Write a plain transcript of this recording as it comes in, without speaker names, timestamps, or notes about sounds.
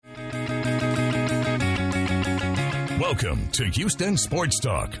Welcome to Houston Sports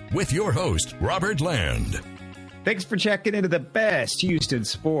Talk with your host, Robert Land. Thanks for checking into the best Houston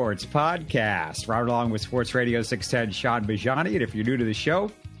sports podcast. Right along with Sports Radio 610, Sean Bajani. And if you're new to the show,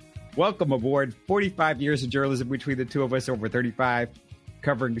 welcome aboard. 45 years of journalism between the two of us, over 35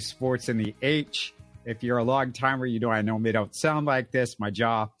 covering sports in the H. If you're a long timer, you know I normally don't sound like this. My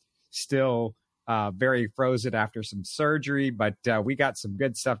jaw still very frozen after some surgery, but we got some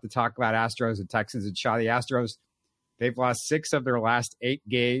good stuff to talk about. Astros and Texans and Shaw. The Astros, they've lost 6 of their last 8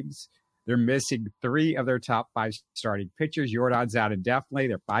 games. They're missing 3 of their top 5 starting pitchers. Jordan's out indefinitely.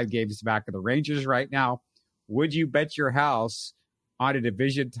 They're 5 games back of the Rangers right now. Would you bet your house on a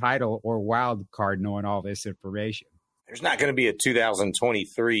division title or wild card knowing all this information? There's not going to be a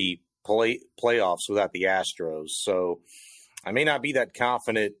 2023 playoffs without the Astros. So I may not be that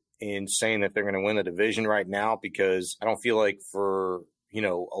confident in saying that they're going to win the division right now, because I don't feel like for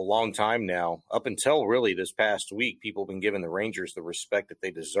a long time now, up until really this past week, people have been giving the Rangers the respect that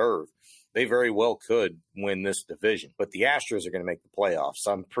they deserve. They very well could win this division, but the Astros are going to make the playoffs.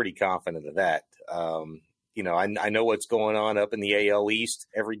 I'm pretty confident of that. I know what's going on up in the AL East.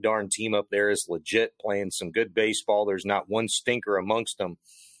 Every darn team up there is legit, playing some good baseball. There's not one stinker amongst them.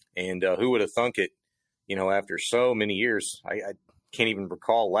 And who would have thunk it, after so many years? I can't even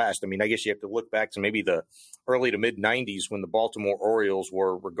recall last. I mean, I guess you have to look back to maybe the early to mid 90s when the Baltimore Orioles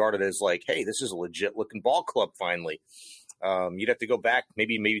were regarded as like, hey, this is a legit looking ball club finally. You'd have to go back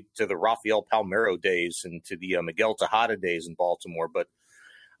maybe to the Rafael Palmeiro days and to the Miguel Tejada days in Baltimore. But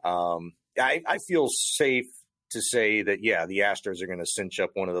I feel safe to say that, yeah, the Astros are going to cinch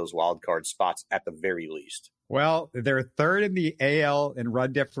up one of those wild card spots at the very least. Well, they're third in the AL in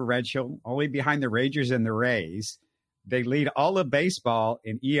run differential, only behind the Rangers and the Rays. They lead all of baseball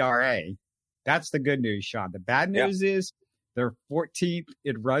in ERA. That's the good news, Sean. The bad news is they're 14th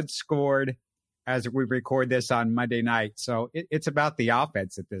in runs scored as we record this on Monday night. So it's about the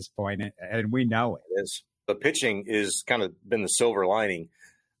offense at this point, and we know it. It is. The pitching is kind of been the silver lining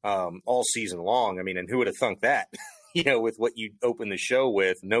all season long. I mean, and who would have thunk that? With what you open the show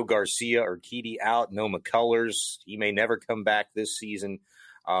with, no Garcia or Urquidy out, no McCullers. He may never come back this season.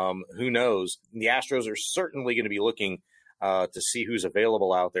 Who knows? The Astros are certainly going to be looking to see who's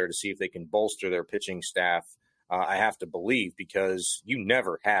available out there to see if they can bolster their pitching staff. I have to believe, because you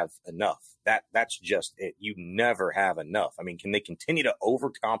never have enough. That's just it. You never have enough. I mean, can they continue to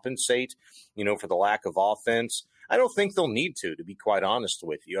overcompensate, for the lack of offense? I don't think they'll need to be quite honest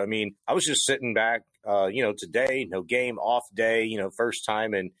with you. I mean, I was just sitting back, today, no game, off day, first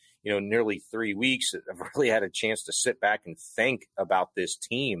time in, nearly 3 weeks. I've really had a chance to sit back and think about this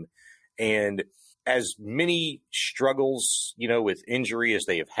team. And as many struggles, with injury as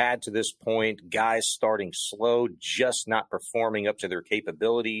they have had to this point, guys starting slow, just not performing up to their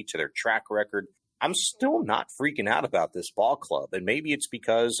capability, to their track record, I'm still not freaking out about this ball club. And maybe it's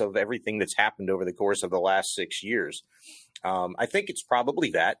because of everything that's happened over the course of the last 6 years. I think it's probably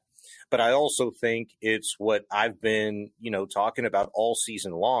that. But I also think it's what I've been, talking about all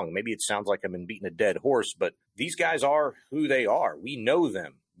season long. Maybe it sounds like I'm beating a dead horse, but these guys are who they are. We know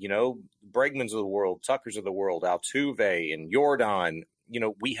them, Bregmans of the world, Tuckers of the world, Altuve and Jordan.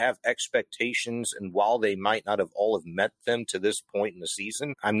 We have expectations, and while they might not have all have met them to this point in the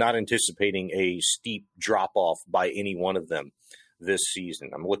season, I'm not anticipating a steep drop-off by any one of them this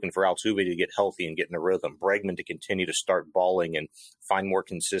season. I'm looking for Altuve to get healthy and get in a rhythm, Bregman to continue to start balling and find more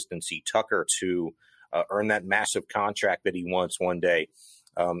consistency, Tucker to earn that massive contract that he wants one day.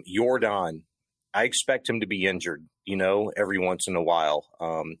 Jordan, I expect him to be injured, every once in a while.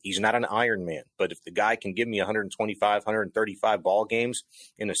 He's not an Iron Man, but if the guy can give me 125, 135 ball games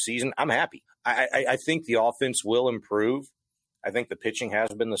in a season, I'm happy. I think the offense will improve. I think the pitching has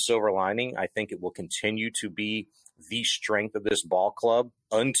been the silver lining. I think it will continue to be the strength of this ball club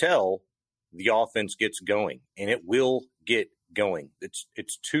until the offense gets going, and it will get going.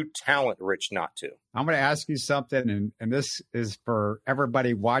 It's too talent rich not to. I'm going to ask you something, and this is for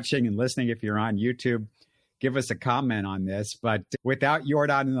everybody watching and listening. If you're on YouTube, give us a comment on this. But without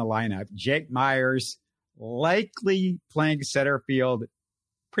Jordan in the lineup, Jake Myers likely playing center field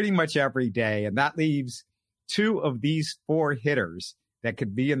pretty much every day, and that leaves 2 of these 4 hitters that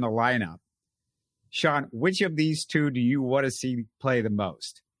could be in the lineup. Sean, which of these 2 do you want to see play the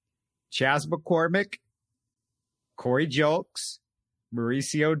most? Chas McCormick, Corey Julks,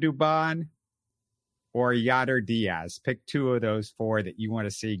 Mauricio Dubon, or Yadier Diaz? Pick 2 of those 4 that you want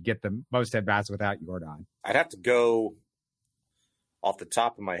to see get the most at-bats without Jordan. I'd have to go off the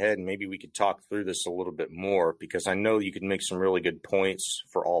top of my head, and maybe we could talk through this a little bit more, because I know you could make some really good points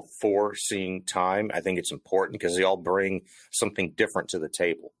for all 4 seeing time. I think it's important because they all bring something different to the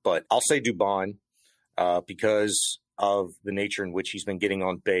table. But I'll say Dubon because of the nature in which he's been getting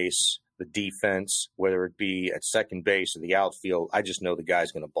on base, the defense, whether it be at second base or the outfield, I just know the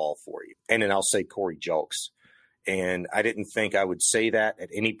guy's going to ball for you. And then I'll say Corey Julks. And I didn't think I would say that at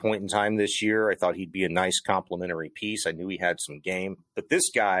any point in time this year. I thought he'd be a nice complimentary piece. I knew he had some game. But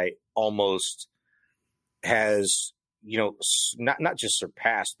this guy almost has, not just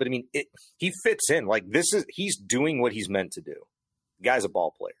surpassed, but I mean, he fits in. Like he's doing what he's meant to do. The guy's a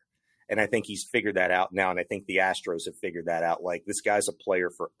ball player. And I think he's figured that out now. And I think the Astros have figured that out. Like, this guy's a player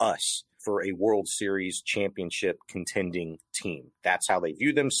for us, for a World Series championship contending team. That's how they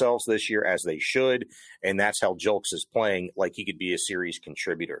view themselves this year, as they should. And that's how Julks is playing, like he could be a series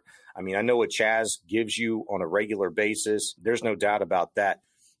contributor. I mean, I know what Chaz gives you on a regular basis. There's no doubt about that.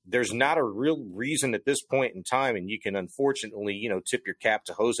 There's not a real reason at this point in time, and you can unfortunately, tip your cap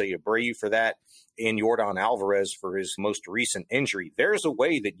to Jose Abreu for that and Yordan Alvarez for his most recent injury. There's a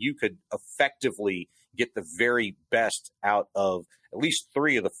way that you could effectively get the very best out of at least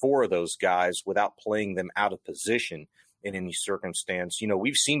 3 of the 4 of those guys without playing them out of position in any circumstance.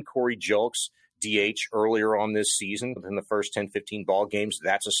 We've seen Corey Julks DH earlier on this season within the first 10, 15 ball games.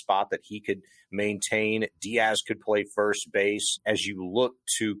 That's a spot that he could maintain. Diaz could play first base as you look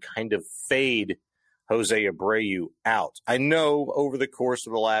to kind of fade Jose Abreu out. I know over the course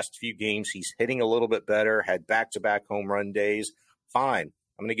of the last few games, he's hitting a little bit better, had back-to-back home run days. Fine.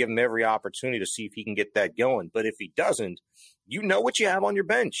 I'm going to give him every opportunity to see if he can get that going. But if he doesn't, you know what you have on your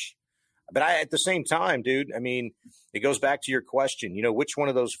bench. But at the same time, dude, I mean, it goes back to your question, which one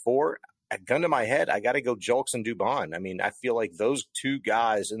of those 4? A gun to my head, I got to go Julks and Dubon. I mean, I feel like those 2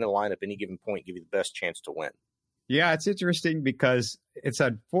 guys in the lineup any given point give you the best chance to win. Yeah, it's interesting because it's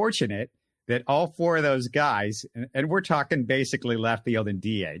unfortunate that all 4 of those guys, and we're talking basically left field and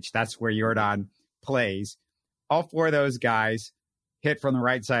DH, that's where Yordan plays, all 4 of those guys hit from the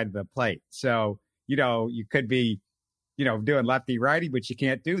right side of the plate. So, you could be, doing lefty-righty, but you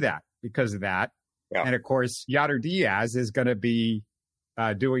can't do that because of that. Yeah. And, of course, Yadier Diaz is going to be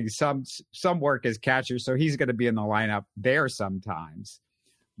doing some work as catcher, so he's going to be in the lineup there sometimes.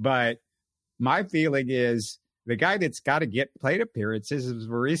 But my feeling is the guy that's got to get plate appearances is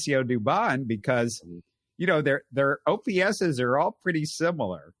Mauricio Dubon because, their OPSs are all pretty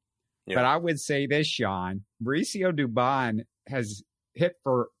similar. Yeah. But I would say this, Sean, Mauricio Dubon has hit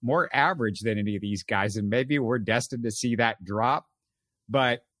for more average than any of these guys, and maybe we're destined to see that drop.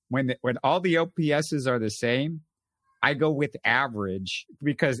 But when all the OPSs are the same, I go with average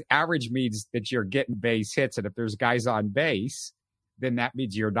because average means that you're getting base hits. And if there's guys on base, then that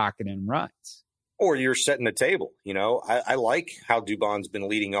means you're knocking in runs. Or you're setting the table. I like how Dubon's been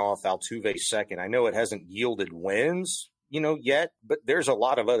leading off, Altuve second. I know it hasn't yielded wins, yet, but there's a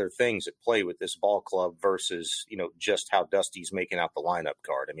lot of other things at play with this ball club versus, just how Dusty's making out the lineup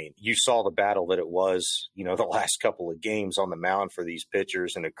card. I mean, you saw the battle that it was, the last couple of games on the mound for these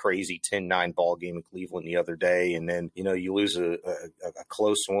pitchers in a crazy 10-9 ball game in Cleveland the other day. And then, you lose a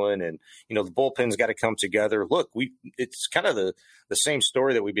close one and, the bullpen's got to come together. Look, it's kind of the same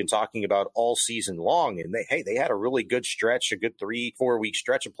story that we've been talking about all season long. And they had a really good stretch, a good 3-4 week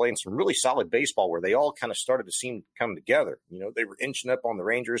stretch of playing some really solid baseball where they all kind of started to seem to come together. They were inching up on the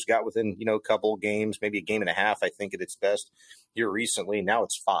Rangers, got within, a couple of games, maybe a game and a half, I think, at its best here recently. Now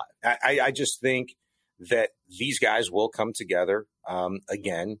it's 5. I just think that these guys will come together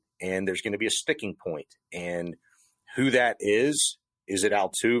again, and there's going to be a sticking point. And who that is it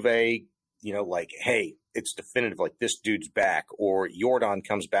Altuve, hey, it's definitive, like this dude's back, or Yordan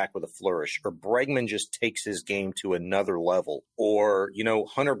comes back with a flourish, or Bregman just takes his game to another level, or,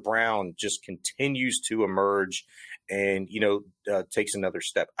 Hunter Brown just continues to emerge and, takes another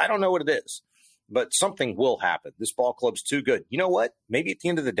step. I don't know what it is, but something will happen. This ball club's too good. You know what? Maybe at the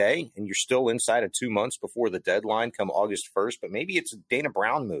end of the day, and you're still inside of 2 months before the deadline come August 1st, but maybe it's a Dana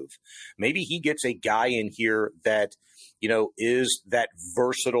Brown move. Maybe he gets a guy in here that, is that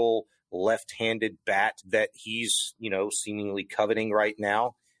versatile left-handed bat that he's, seemingly coveting right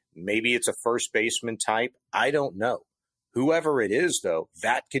now. Maybe it's a first baseman type. I don't know. Whoever it is, though,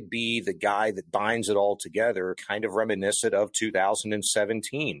 that could be the guy that binds it all together, kind of reminiscent of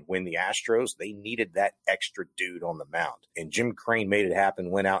 2017 when the Astros, they needed that extra dude on the mound. And Jim Crane made it happen,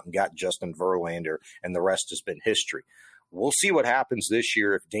 went out and got Justin Verlander, and the rest has been history. We'll see what happens this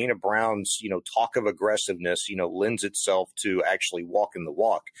year if Dana Brown's, talk of aggressiveness, lends itself to actually walking the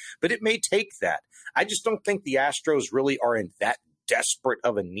walk. But it may take that. I just don't think the Astros really are in that desperate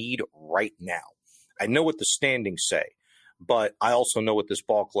of a need right now. I know what the standings say, but I also know what this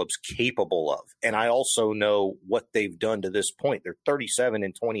ball club's capable of. And I also know what they've done to this point. They're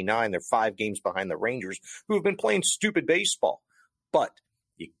 37-29. They're 5 games behind the Rangers, who have been playing stupid baseball. But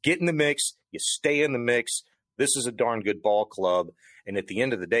you get in the mix, you stay in the mix. this is a darn good ball club. And at the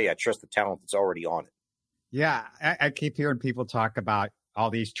end of the day, I trust the talent that's already on it. Yeah, I keep hearing people talk about all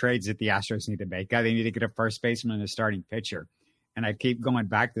these trades that the Astros need to make. They need to get a first baseman and a starting pitcher. And I keep going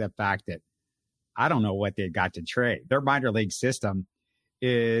back to the fact that I don't know what they got to trade. Their minor league system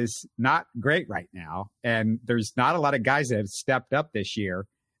is not great right now. And there's not a lot of guys that have stepped up this year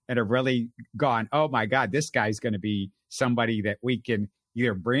and have really gone, oh, my God, this guy's going to be somebody that we can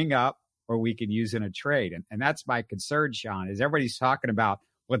either bring up or we can use in a trade. And that's my concern, Sean, is everybody's talking about,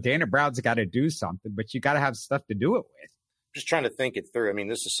 well, Dana Brown's got to do something, but you got to have stuff to do it with. Just trying to think it through. I mean,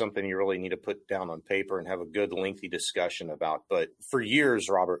 this is something you really need to put down on paper and have a good, lengthy discussion about. But for years,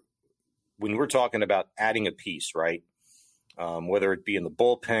 Robert, when we're talking about adding a piece, right, whether it be in the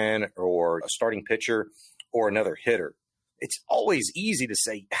bullpen or a starting pitcher or another hitter, it's always easy to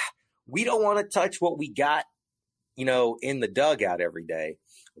say, we don't want to touch what we got, in the dugout every day.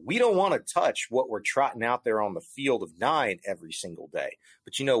 We don't want to touch what we're trotting out there on the field of 9 every single day.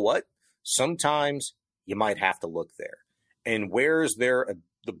 But you know what? Sometimes you might have to look there. And where's there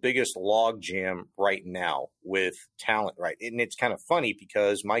the biggest log jam right now with talent, right? And it's kind of funny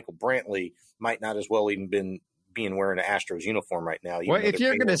because Michael Brantley might not as well even being wearing an Astros uniform right now. Well, if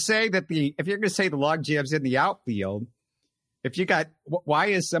you're going to say the log jam's in the outfield, why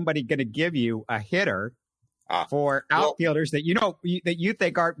is somebody going to give you a hitter for outfielders that you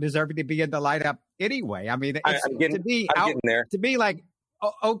think aren't deserving to be in the lineup anyway? I mean, I'm getting there. To me, like,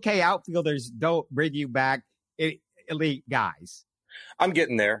 okay, outfielders don't bring you back elite guys. I'm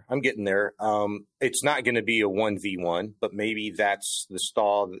getting there. It's not going to be a 1v1, but maybe that's the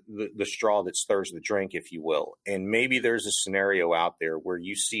straw that stirs the drink, if you will. And maybe there's a scenario out there where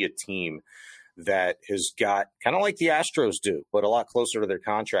you see a team that has got kind of like the Astros do, but a lot closer to their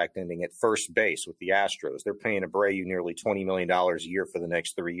contract ending at first base with the Astros. They're paying Abreu nearly $20 million a year for the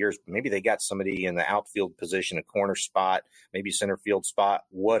next 3 years. Maybe they got somebody in the outfield position, a corner spot, maybe center field spot,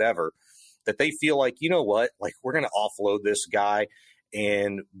 whatever, that they feel like, you know what, like we're going to offload this guy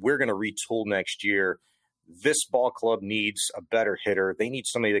and we're going to retool next year. This ball club needs a better hitter. They need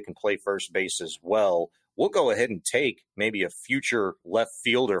somebody that can play first base as well. We'll go ahead and take maybe a future left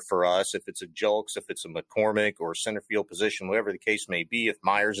fielder for us, if it's a Julks, if it's a McCormick or center field position, whatever the case may be, if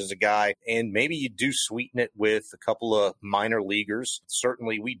Myers is a guy. And maybe you do sweeten it with a couple of minor leaguers.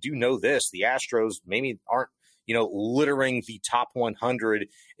 Certainly, we do know this. The Astros maybe aren't, littering the top 100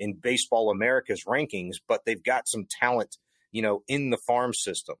 in Baseball America's rankings, but they've got some talent, in the farm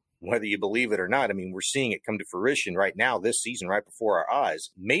system, whether you believe it or not. I mean, we're seeing it come to fruition right now this season, right before our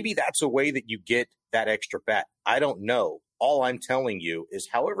eyes. Maybe that's a way that you get that extra bat. I don't know. All I'm telling you is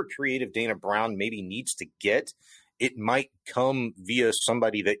however creative Dana Brown maybe needs to get, it might come via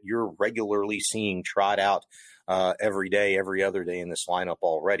somebody that you're regularly seeing trot out every day, every other day in this lineup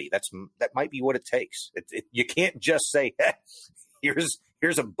already. That might be what it takes. You can't just say, hey,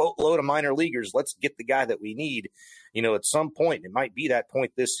 here's a boatload of minor leaguers. Let's get the guy that we need. At some point, it might be that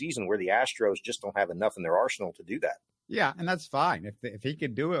point this season where the Astros just don't have enough in their arsenal to do that. Yeah, and that's fine. If he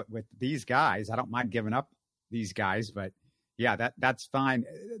could do it with these guys, I don't mind giving up these guys. But, yeah, that's fine.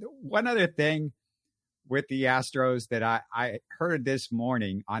 One other thing with the Astros that I heard this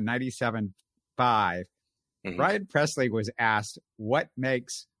morning on 97.5, Brian Presley was asked what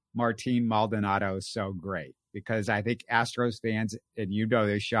makes Martin Maldonado so great. Because I think Astros fans, and you know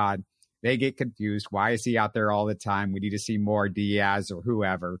this, Sean, they get confused. Why is he out there all the time? We need to see more Diaz or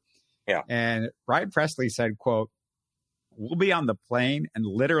whoever. Yeah. And Brian Presley said, quote, "We'll be on the plane and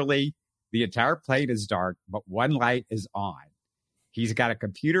literally the entire plane is dark, but one light is on. He's got a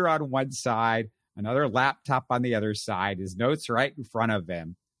computer on one side, another laptop on the other side, his notes right in front of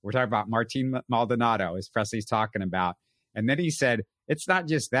him." We're talking about Martin Maldonado, as Presley's talking about. And then he said, it's not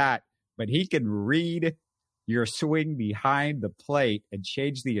just that, but he can read your swing behind the plate and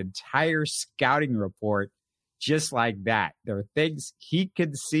change the entire scouting report just like that. There are things he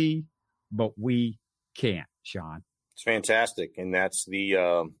can see, but we can't, Sean. It's fantastic. And that's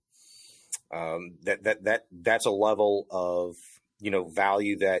the that's a level of,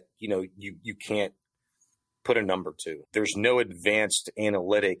 value that, you can't put a number to. There's no advanced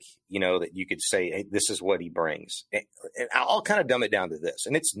analytic, that you could say, hey, this is what he brings. And I'll kind of dumb it down to this.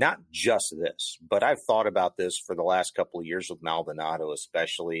 And it's not just this, but I've thought about this for the last couple of years with Maldonado,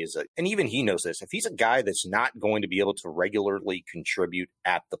 especially and even he knows this. If he's a guy that's not going to be able to regularly contribute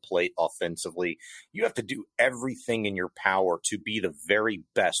at the plate offensively, you have to do everything in your power to be the very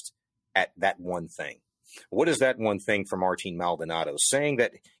best at that one thing. What is that one thing for Martin Maldonado? Saying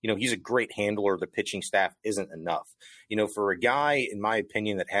that, he's a great handler of the pitching staff isn't enough. For a guy, in my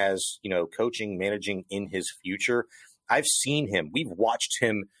opinion, that has, coaching, managing in his future, I've seen him. We've watched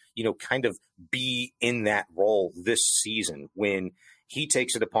him, kind of be in that role this season when he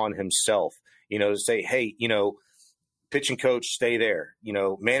takes it upon himself, to say, hey, pitching coach, stay there.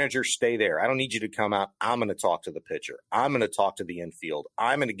 Manager, stay there. I don't need you to come out. I'm going to talk to the pitcher. I'm going to talk to the infield.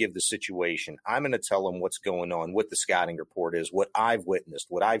 I'm going to give the situation. I'm going to tell them what's going on, what the scouting report is, what I've witnessed,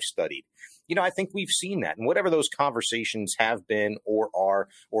 what I've studied. I think we've seen that. And whatever those conversations have been or are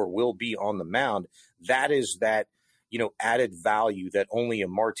or will be on the mound, that is that, added value that only a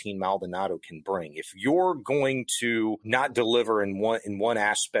Martin Maldonado can bring. If you're going to not deliver in one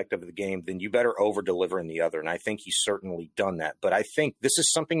aspect of the game, then you better over deliver in the other. And I think he's certainly done that. But I think this is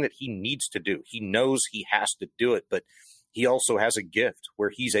something that he needs to do. He knows he has to do it, but he also has a gift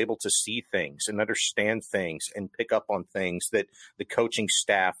where he's able to see things and understand things and pick up on things that the coaching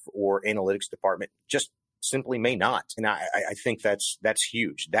staff or analytics department just simply may not. And I think that's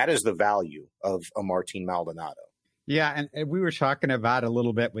huge. That is the value of a Martin Maldonado. Yeah, and we were talking about a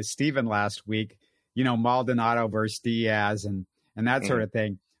little bit with Steven last week, Maldonado versus Diaz and that sort of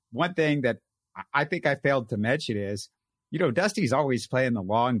thing. One thing that I think I failed to mention is, Dusty's always playing the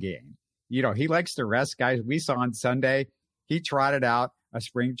long game. He likes to rest guys. We saw on Sunday, he trotted out a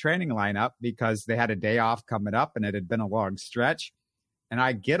spring training lineup because they had a day off coming up and it had been a long stretch. And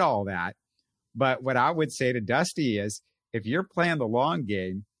I get all that. But what I would say to Dusty is, if you're playing the long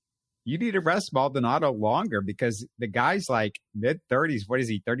game, you need to rest Maldonado longer because the guy's like mid-30s. What is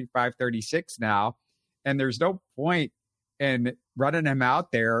he, 35, 36 now? And there's no point in running him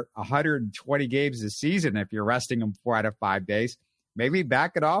out there 120 games a season if you're resting him 4 out of 5 days. Maybe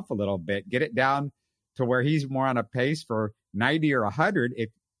back it off a little bit. Get it down to where he's more on a pace for 90 or 100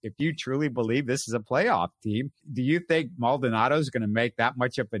 if you truly believe this is a playoff team. Do you think Maldonado is going to make that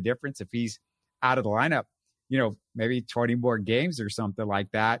much of a difference if he's out of the lineup, maybe 20 more games or something like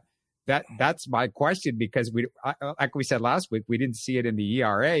that? That's my question, because like we said last week, we didn't see it in the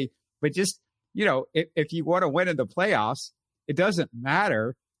ERA, but just, if you want to win in the playoffs, it doesn't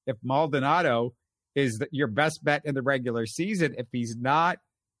matter if Maldonado is your best bet in the regular season. If he's not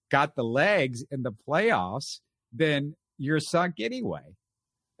got the legs in the playoffs, then you're sunk anyway.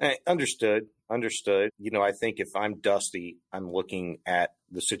 Understood. I think if I'm Dusty, I'm looking at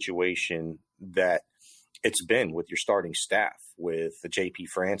the situation that it's been with your starting staff, with the JP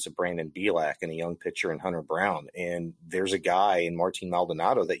France, a Brandon Bielak, and a young pitcher in Hunter Brown. And there's a guy in Martin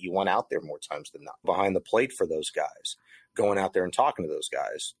Maldonado that you want out there more times than not, behind the plate for those guys, going out there and talking to those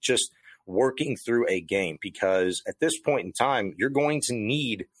guys, just working through a game. Because at this point in time, you're going to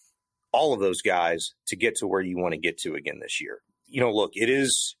need all of those guys to get to where you want to get to again this year. Look, it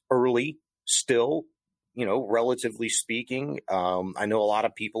is early still, relatively speaking. I know a lot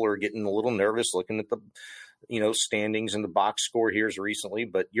of people are getting a little nervous looking at the, standings and the box score here recently,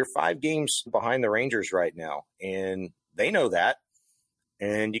 but you're 5 games behind the Rangers right now, and they know that.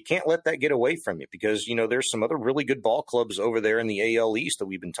 And you can't let that get away from you because, there's some other really good ball clubs over there in the AL East that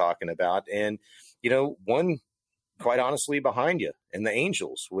we've been talking about. And, one quite honestly behind you, and the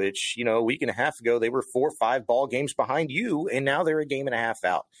Angels, which, a week and a half ago, they were 4 or 5 ball games behind you, and now they're a game and a half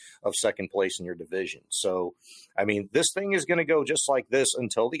out of second place in your division. So, this thing is going to go just like this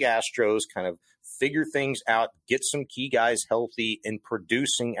until the Astros kind of figure things out, get some key guys healthy and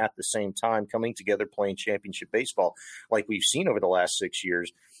producing at the same time, coming together, playing championship baseball like we've seen over the last 6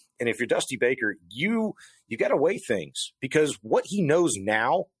 years. And if you're Dusty Baker, you got to weigh things, because what he knows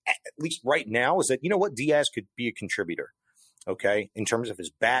now, at least right now, is that, Diaz could be a contributor, okay, in terms of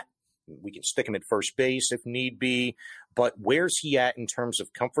his bat. We can stick him at first base if need be, but where's he at in terms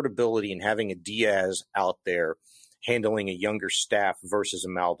of comfortability and having a Diaz out there handling a younger staff versus a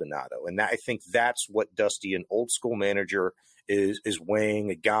Maldonado? And I think that's what Dusty, an old school manager, is weighing,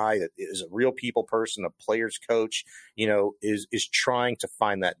 a guy that is a real people person, a player's coach, is trying to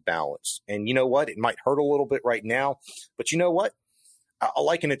find that balance. And you know what? It might hurt a little bit right now, but you know what? I'll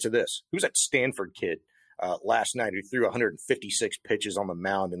liken it to this. Who's that Stanford kid last night who threw 156 pitches on the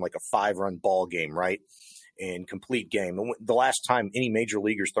mound in like a 5-run ball game, right? In complete game. And the last time any major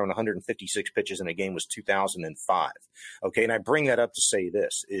leaguer's thrown 156 pitches in a game was 2005. Okay. And I bring that up to say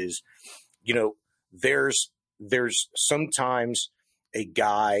this is, there's sometimes a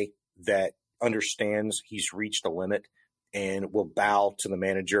guy that understands he's reached a limit and will bow to the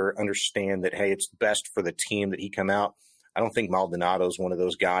manager, understand that, hey, it's best for the team that he come out. I don't think Maldonado is one of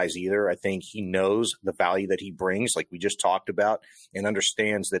those guys either. I think he knows the value that he brings, like we just talked about, and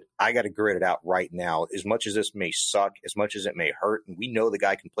understands that I got to grit it out right now. As much as this may suck, as much as it may hurt, and we know the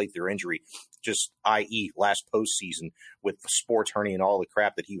guy can play through injury, just i.e. last postseason with the sports hernia and all the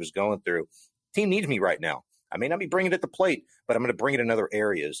crap that he was going through. Team needs me right now. I may not be bringing it at the plate, but I'm going to bring it in other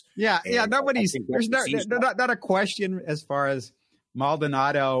areas. Yeah, And there's not a question as far as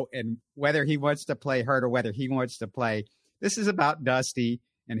Maldonado and whether he wants to play hurt or whether he wants to play. This is about Dusty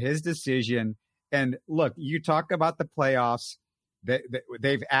and his decision. And look, you talk about the playoffs.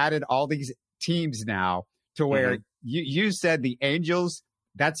 They've added all these teams now to where you said the Angels,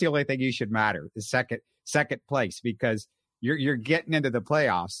 that's the only thing you should matter, the second place, because you're getting into the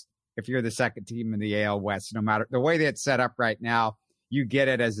playoffs if you're the second team in the AL West. No matter the way that it's set up right now, you get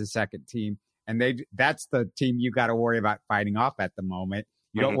it as a second team. And that's the team you got to worry about fighting off at the moment.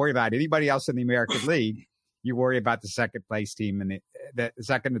 You don't worry about anybody else in the American League. You worry about the second place team and the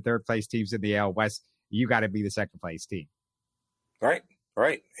second and third place teams in the AL West. You got to be the second place team. Right.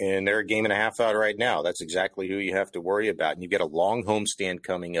 And they're a game and a half out right now. That's exactly who you have to worry about. And you get a long homestand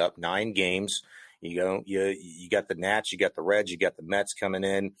coming up, 9 games. You got the Nats, you got the Reds, you got the Mets coming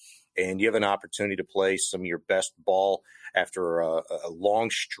in, and you have an opportunity to play some of your best ball after a long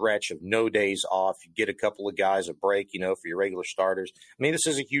stretch of no days off. You get a couple of guys a break, for your regular starters. I mean, this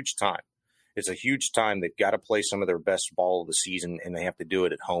is a huge time. It's a huge time. They've got to play some of their best ball of the season, and they have to do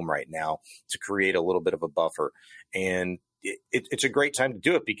it at home right now to create a little bit of a buffer. And it's a great time to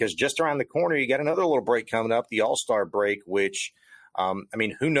do it because just around the corner, you got another little break coming up, the All-Star break, which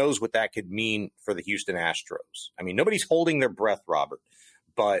who knows what that could mean for the Houston Astros? I mean, nobody's holding their breath, Robert,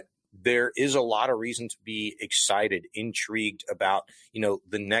 but there is a lot of reason to be excited, intrigued about, the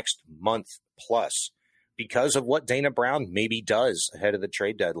next month plus because of what Dana Brown maybe does ahead of the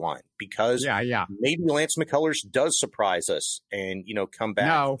trade deadline, because maybe Lance McCullers does surprise us and, come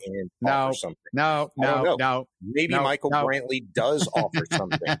back and offer something. No. Maybe Michael Brantley does offer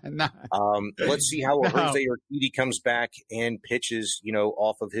something. Let's see how Jose Urquidy comes back and pitches,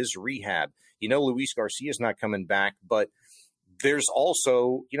 off of his rehab. Luis Garcia's not coming back, but there's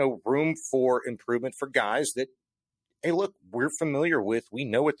also, room for improvement for guys that, hey, look, we're familiar with. We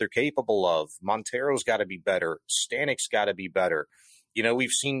know what they're capable of. Montero's got to be better. Stanek's got to be better.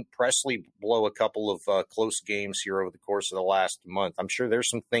 We've seen Presley blow a couple of close games here over the course of the last month. I'm sure there's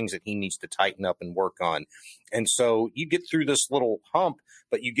some things that he needs to tighten up and work on. And so you get through this little hump,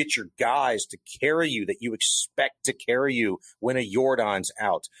 but you get your guys to carry you that you expect to carry you when a Jordan's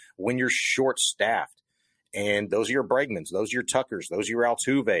out, when you're short-staffed. And those are your Bregmans, those are your Tuckers, those are your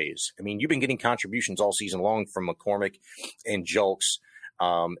Altuves. I mean, you've been getting contributions all season long from McCormick and Julks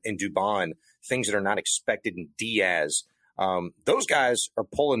and Dubon, things that are not expected in Diaz. Those guys are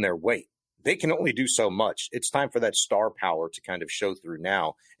pulling their weight. They can only do so much. It's time for that star power to kind of show through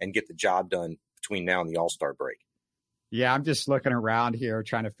now and get the job done between now and the All-Star break. Yeah, I'm just looking around here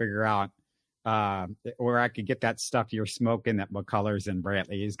trying to figure out where I could get that stuff you're smoking that McCullers and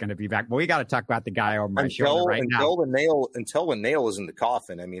Brantley is going to be back. But we got to talk about the guy over my shoulder right now. Until the nail is in the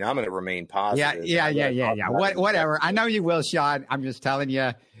coffin. I mean, I'm going to remain positive. Yeah. Whatever. I know you will, Sean. I'm just telling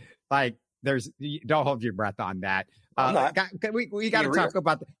you, don't hold your breath on that. We got to talk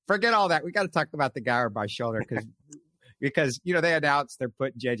about forget all that. We got to talk about the guy over my shoulder because they announced they're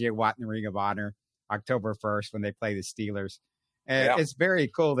putting J.J. Watt in the Ring of Honor October 1st when they play the Steelers. And it's very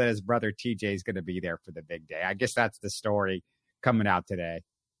cool that his brother TJ is going to be there for the big day. I guess that's the story coming out today.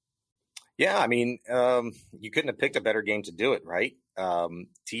 Yeah, I mean, you couldn't have picked a better game to do it, right?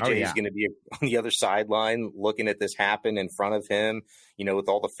 TJ is going to be on the other sideline looking at this happen in front of him, with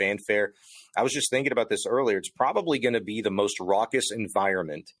all the fanfare. I was just thinking about this earlier. It's probably going to be the most raucous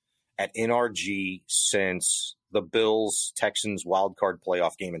environment at NRG since the Bills-Texans wildcard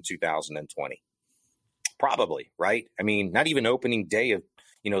playoff game in 2020. Probably, right? I mean, not even opening day of,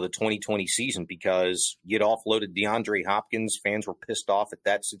 the 2020 season because you'd offloaded DeAndre Hopkins. Fans were pissed off at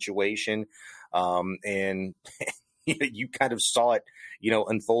that situation. And you kind of saw it,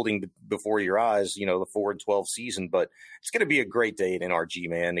 unfolding before your eyes, the 4-12 season. But it's going to be a great day at NRG,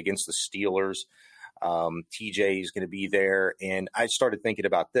 man, against the Steelers. TJ is going to be there. And I started thinking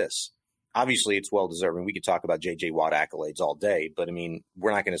about this. Obviously, it's well-deserved. We could talk about J.J. Watt accolades all day, but,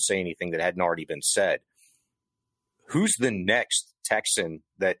 we're not going to say anything that hadn't already been said. Who's the next Texan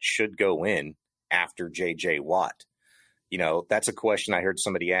that should go in after J.J. Watt? That's a question I heard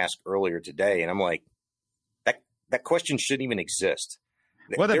somebody ask earlier today, and I'm like, that question shouldn't even exist.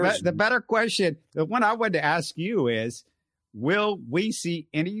 Well, the better question, the one I wanted to ask you is, will we see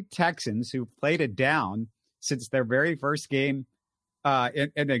any Texans who played it down since their very first game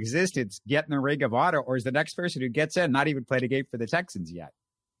in existence get in the Ring of Honor, or is the next person who gets in not even played a game for the Texans yet?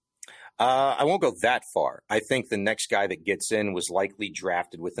 I won't go that far. I think the next guy that gets in was likely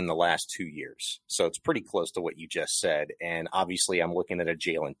drafted within the last 2 years. So it's pretty close to what you just said. And obviously I'm looking at a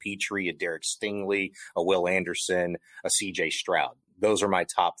Jalen Petrie, a Derek Stingley, a Will Anderson, a CJ Stroud. those are my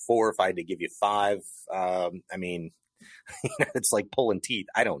top four. If I had to give you five, it's like pulling teeth.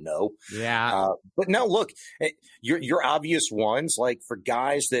 I don't know. Yeah. But no, look, your obvious ones, like for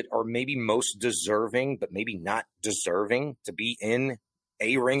guys that are maybe most deserving, but maybe not deserving to be in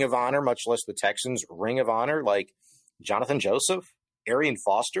a Ring of Honor, much less the Texans Ring of Honor, like Jonathan Joseph, Arian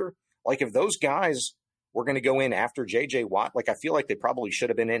Foster. Like if those guys were going to go in after J.J. Watt, like I feel like they probably should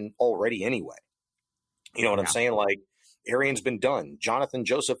have been in already anyway. You know what I'm saying? Like Arian's been done. Jonathan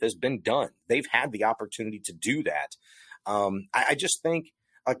Joseph has been done. They've had the opportunity to do that. I just think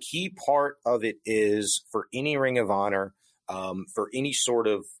a key part of it is for any Ring of Honor, for any sort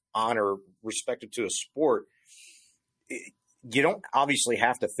of honor respective to a sport, you don't obviously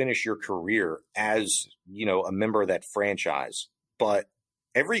have to finish your career as, a member of that franchise, but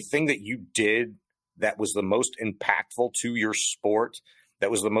everything that you did that was the most impactful to your sport,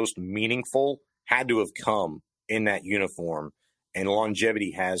 that was the most meaningful, had to have come in that uniform, and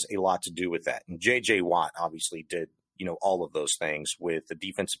longevity has a lot to do with that. And J.J. Watt obviously did, all of those things with the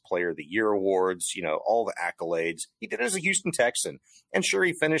Defensive Player of the Year awards, all the accolades. He did it as a Houston Texan. And sure,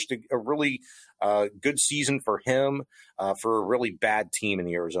 he finished a really good season for him, for a really bad team in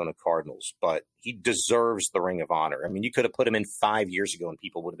the Arizona Cardinals. But he deserves the Ring of Honor. I mean, you could have put him in 5 years ago and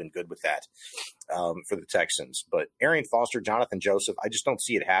people would have been good with that for the Texans. But Arian Foster, Jonathan Joseph, I just don't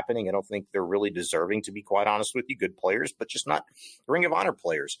see it happening. I don't think they're really deserving, to be quite honest with you. Good players, but just not Ring of Honor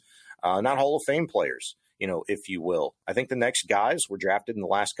players, not Hall of Fame players, if you will. I think the next guys were drafted in the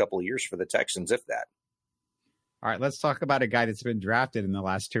last couple of years for the Texans, if that. All right, let's talk about a guy that's been drafted in the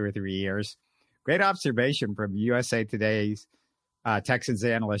last 2 or 3 years. Great observation from USA Today's Texans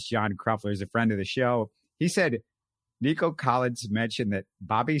analyst John Cruffler, is a friend of the show. He said Nico Collins mentioned that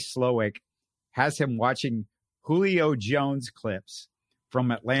Bobby Slowick has him watching Julio Jones clips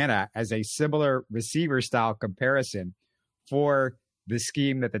from Atlanta as a similar receiver-style comparison for the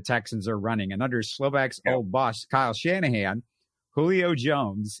scheme that the Texans are running. And under Slowick's old boss, Kyle Shanahan, Julio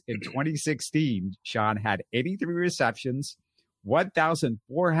Jones in 2016, Sean, had 83 receptions,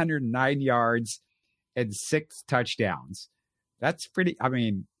 1,409 yards, and 6 touchdowns. That's pretty,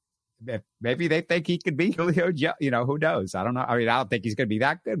 maybe they think he could be Julio Jones. Who knows? I don't know. I don't think he's going to be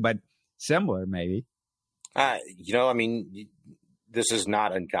that good, but similar maybe. This is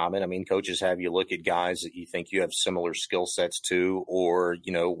not uncommon. Coaches have you look at guys that you think you have similar skill sets to, or,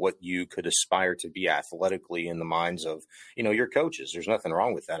 what you could aspire to be athletically in the minds of, your coaches. There's nothing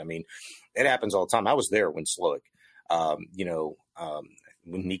wrong with that. It happens all the time. I was there when Slowick,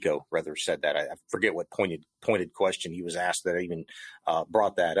 when Nico rather said that. I forget what pointed question he was asked that I even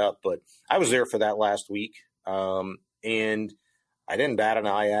brought that up, but I was there for that last week. And I didn't bat an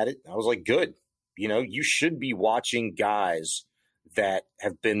eye at it. I was like, good. You should be watching guys that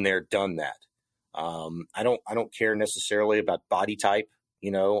have been there, done that. I don't care necessarily about body type,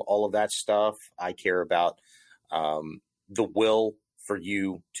 all of that stuff. I care about the will for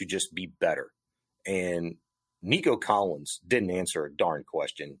you to just be better. And Nico Collins didn't answer a darn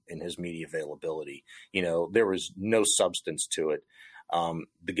question in his media availability. There was no substance to it.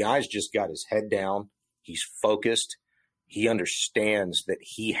 The guy's just got his head down. He's focused. He understands that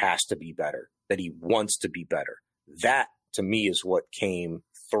he has to be better, that he wants to be better. That, to me, is what came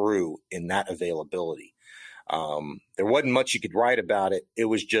through in that availability. There wasn't much you could write about it. It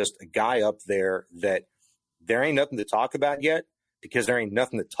was just a guy up there that there ain't nothing to talk about yet, because there ain't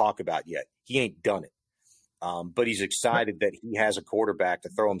nothing to talk about yet. He ain't done it. But he's excited that he has a quarterback to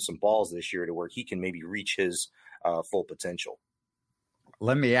throw him some balls this year to where he can maybe reach his full potential.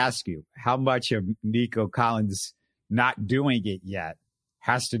 Let me ask you, how much of Nico Collins not doing it yet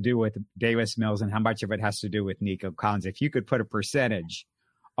has to do with Davis Mills, and how much of it has to do with Nico Collins? If you could put a percentage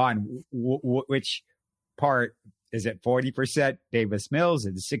on which part, is it 40% Davis Mills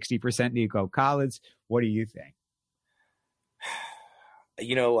and 60% Nico Collins? What do you think?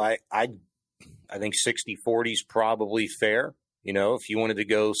 I think 60-40 is probably fair. If you wanted to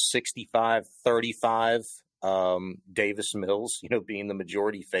go 65-35, Davis Mills, being the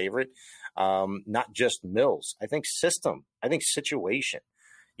majority favorite, not just Mills. I think system, I think situation.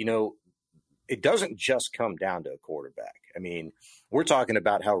 It doesn't just come down to a quarterback. We're talking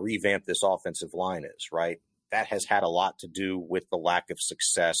about how revamped this offensive line is, right? That has had a lot to do with the lack of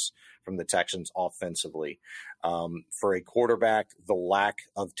success from the Texans offensively. For a quarterback, the lack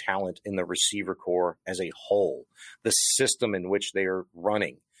of talent in the receiver core as a whole, the system in which they are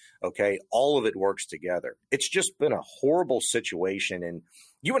running, okay, all of it works together. It's just been a horrible situation. And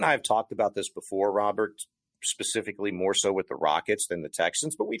you and I have talked about this before, Robert, specifically more so with the Rockets than the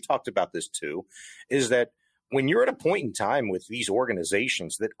Texans, but we've talked about this too, is that when you're at a point in time with these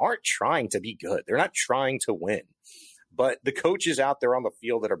organizations that aren't trying to be good, they're not trying to win, But the coaches out there on the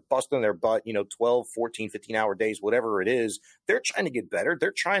field that are busting their butt, 12, 14, 15-hour days, whatever it is, they're trying to get better.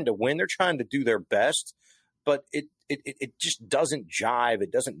 They're trying to win. They're trying to do their best. But it just doesn't jive.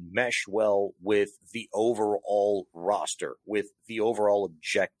 It doesn't mesh well with the overall roster, with the overall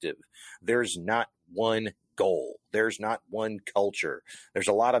objective. There's not one goal. There's not one culture. There's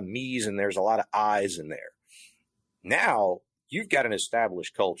a lot of me's and there's a lot of I's in there. Now you've got an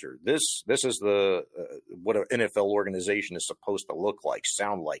established culture. This is the what an NFL organization is supposed to look like,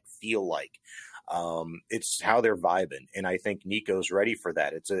 sound like, feel like. It's how they're vibing, and I think Nico's ready for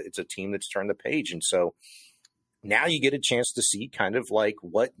that. It's a team that's turned the page, and so now you get a chance to see kind of like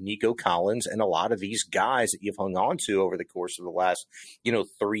what Nico Collins and a lot of these guys that you've hung on to over the course of the last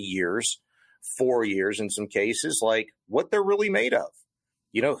 3 years, 4 years in some cases, like what they're really made of.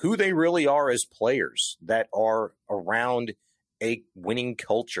 Who they really are as players that are around a winning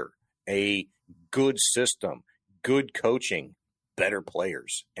culture, a good system, good coaching, better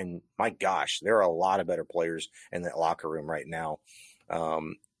players. And my gosh, there are a lot of better players in that locker room right now. I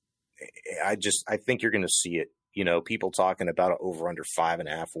think you're going to see it. People talking about over under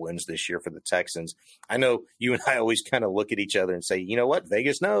 5.5 wins this year for the Texans. I know you and I always kind of look at each other and say, you know what?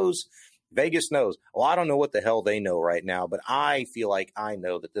 Vegas knows. Vegas knows. Well, I don't know what the hell they know right now, but I feel like I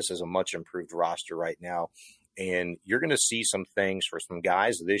know that this is a much improved roster right now. And you're going to see some things for some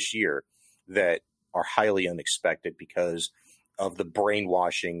guys this year that are highly unexpected because of the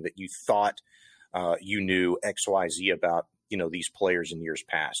brainwashing that you thought you knew XYZ about, these players in years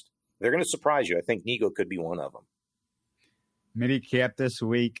past. They're going to surprise you. I think Nico could be one of them. Minicamp this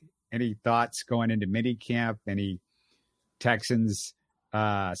week. Any thoughts going into minicamp? Any Texans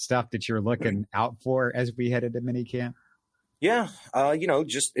stuff that you're looking out for as we head into minicamp? Yeah,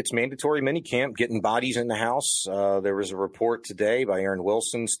 just it's mandatory minicamp, getting bodies in the house. There was a report today by Aaron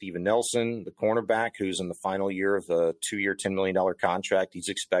Wilson, Steven Nelson, the cornerback, who's in the final year of the 2-year, $10 million contract. He's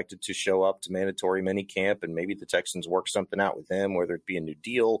expected to show up to mandatory minicamp, and maybe the Texans work something out with him, whether it be a new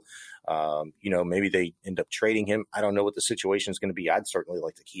deal. Maybe they end up trading him. I don't know what the situation is going to be. I'd certainly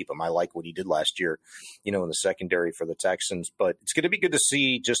like to keep him. I like what he did last year, in the secondary for the Texans. But it's going to be good to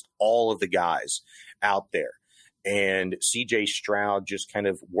see just all of the guys out there. And CJ Stroud just kind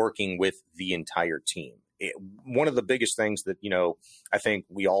of working with the entire team. One of the biggest things that, I think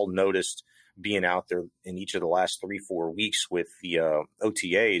we all noticed being out there in each of the last 3-4 weeks with the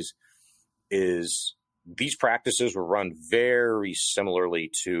OTAs is these practices were run very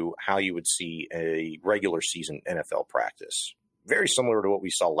similarly to how you would see a regular season NFL practice. Very similar to what we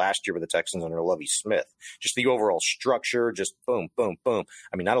saw last year with the Texans under Lovie Smith. Just the overall structure, just boom, boom, boom.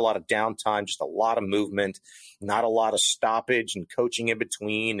 I mean, not a lot of downtime, just a lot of movement, not a lot of stoppage and coaching in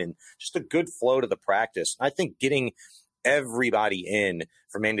between, and just a good flow to the practice. I think getting everybody in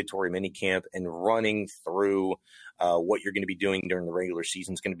for mandatory minicamp and running through what you're going to be doing during the regular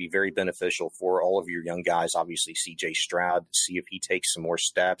season is going to be very beneficial for all of your young guys. Obviously, CJ Stroud, see if he takes some more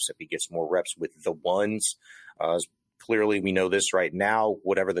steps, if he gets more reps with the ones. Clearly, we know this right now.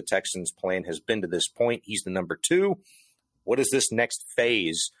 Whatever the Texans' plan has been to this point, he's the number 2. What does this next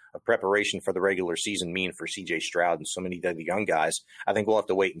phase of preparation for the regular season mean for C.J. Stroud and so many of the young guys? I think we'll have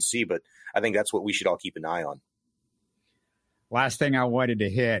to wait and see, but I think that's what we should all keep an eye on. Last thing I wanted to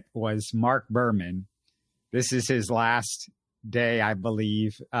hit was Mark Berman. This is his last day, I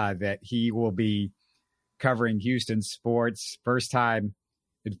believe, that he will be covering Houston sports. First time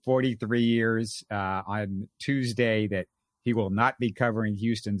in 43 years on Tuesday that he will not be covering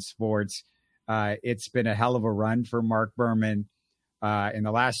Houston sports. It's been a hell of a run for Mark Berman. In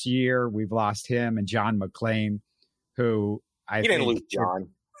the last year, we've lost him and John McClain, who I didn't lose John.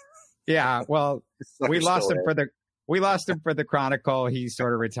 Yeah, well, we lost him for the Chronicle. He's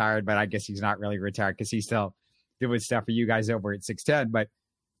sort of retired, but I guess he's not really retired because he's still doing stuff for you guys over at 610. But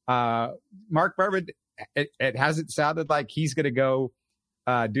Mark Berman, it hasn't sounded like he's going to go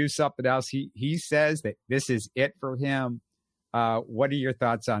do something else. He says that this is it for him. What are your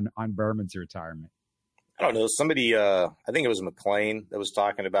thoughts on Berman's retirement? I don't know. Somebody, I think it was McClain that was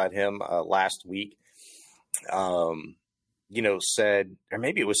talking about him last week, said, or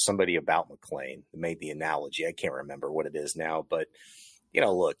maybe it was somebody about McClain that made the analogy. I can't remember what it is now, but,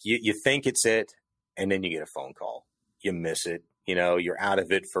 look, you think it's it, and then you get a phone call. You miss it. You're out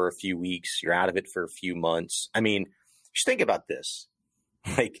of it for a few weeks. You're out of it for a few months. I mean, just think about this.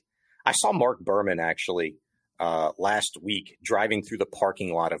 Like, I saw Mark Berman actually last week driving through the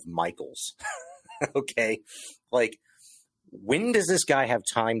parking lot of Michael's. Okay. Like, when does this guy have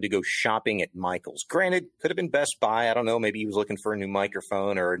time to go shopping at Michael's? Granted, could have been Best Buy. I don't know. Maybe he was looking for a new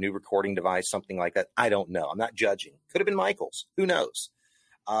microphone or a new recording device, something like that. I don't know. I'm not judging. Could have been Michael's. Who knows?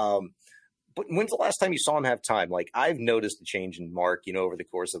 But when's the last time you saw him have time? Like, I've noticed a change in Mark, over the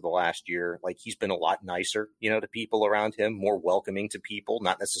course of the last year. Like, he's been a lot nicer, to people around him, more welcoming to people,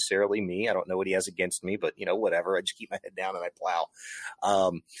 not necessarily me. I don't know what he has against me, but, whatever. I just keep my head down and I plow.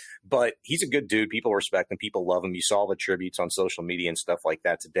 But he's a good dude. People respect him. People love him. You saw the tributes on social media and stuff like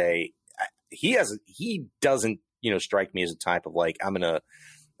that today. He doesn't, strike me as a type of like, I'm going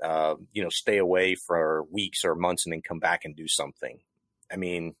to, stay away for weeks or months and then come back and do something. I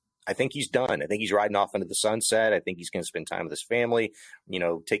mean, I think he's done. I think he's riding off into the sunset. I think he's going to spend time with his family,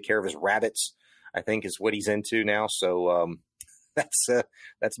 take care of his rabbits, I think is what he's into now. So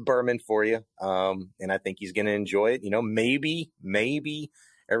that's Berman for you. And I think he's going to enjoy it. Maybe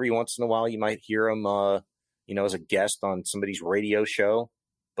every once in a while you might hear him, as a guest on somebody's radio show,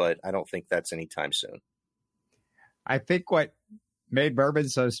 but I don't think that's anytime soon. I think what made Berman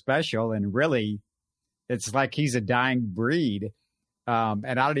so special, and really it's like he's a dying breed. And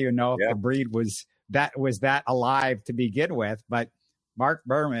I don't even know if the breed was that alive to begin with, but Mark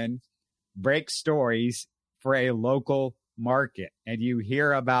Berman breaks stories for a local market. And you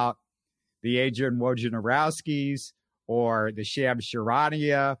hear about the Adrian Wojnarowskis or the Sham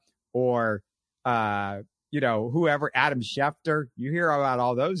Charania or, whoever, Adam Schefter. You hear about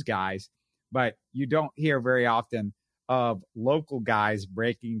all those guys, but you don't hear very often of local guys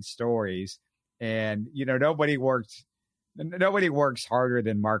breaking stories. And, nobody works harder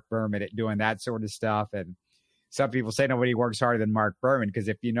than Mark Berman at doing that sort of stuff. And some people say nobody works harder than Mark Berman, because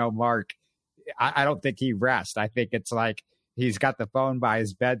if you know Mark, I don't think he rests. I think it's like he's got the phone by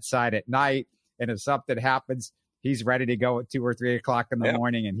his bedside at night, and if something happens, he's ready to go at 2 or 3 o'clock in the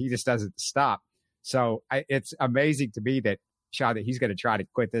morning, and he just doesn't stop. So it's amazing to me that, Sean, that he's going to try to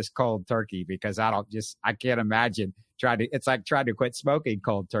quit this cold turkey, because I can't imagine it's like trying to quit smoking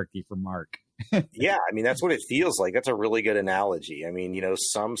cold turkey for Mark. Yeah, I mean, that's what it feels like. That's a really good analogy. I mean,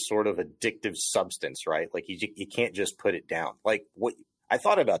 some sort of addictive substance, right? Like you can't just put it down. Like I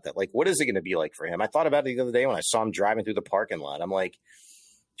thought about that. Like, what is it going to be like for him? I thought about it the other day when I saw him driving through the parking lot. I'm like,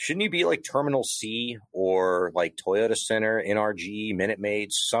 shouldn't you be like Terminal C or like Toyota Center, NRG, Minute Maid,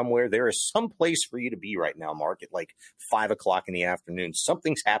 somewhere? There is some place for you to be right now, Mark, at like 5 o'clock in the afternoon.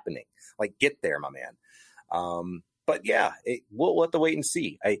 Something's happening. Like, get there, my man. But yeah, we'll have to wait and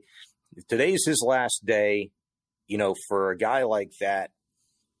see. Today's his last day, for a guy like that,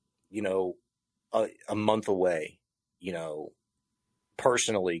 a month away,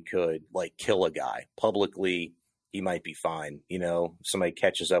 personally could like kill a guy. Publicly, he might be fine. Somebody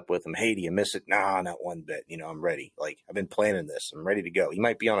catches up with him. Hey, do you miss it? Nah, not one bit. I'm ready. Like, I've been planning this. I'm ready to go. He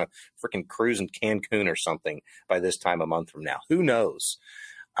might be on a freaking cruise in Cancun or something by this time a month from now. Who knows?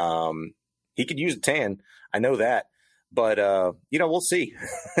 He could use a tan. I know that. But, we'll see.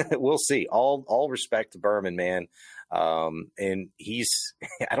 We'll see. All respect to Berman, man. And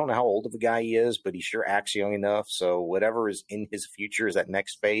I don't know how old of a guy he is, but he sure acts young enough. So whatever is in his future is that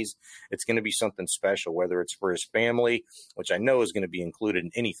next phase. It's going to be something special, whether it's for his family, which I know is going to be included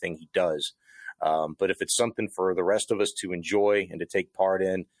in anything he does. But if it's something for the rest of us to enjoy and to take part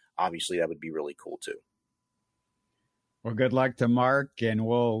in, obviously that would be really cool too. Well, good luck to Mark, and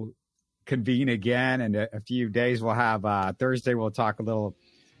we'll convene again in a few days. We'll have Thursday. We'll talk a little.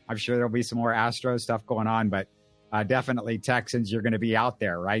 I'm sure there'll be some more Astros stuff going on, but definitely Texans. You're going to be out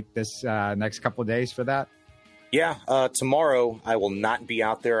there, right? This next couple of days for that. Yeah. Tomorrow I will not be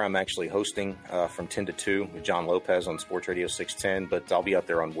out there. I'm actually hosting from 10 to 2 with John Lopez on Sports Radio 610, but I'll be out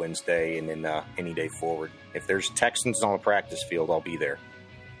there on Wednesday and then any day forward. If there's Texans on the practice field, I'll be there.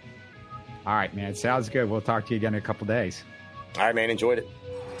 All right, man. Sounds good. We'll talk to you again in a couple of days. All right, man. Enjoyed it.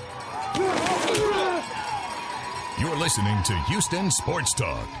 You're listening to Houston Sports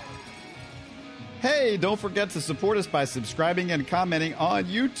Talk. Hey, don't forget to support us by subscribing and commenting on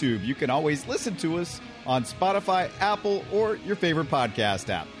YouTube. You can always listen to us on Spotify, Apple, or your favorite podcast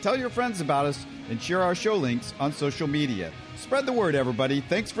app. Tell your friends about us and share our show links on social media. Spread the word, everybody.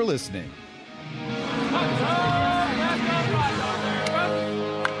 Thanks for listening.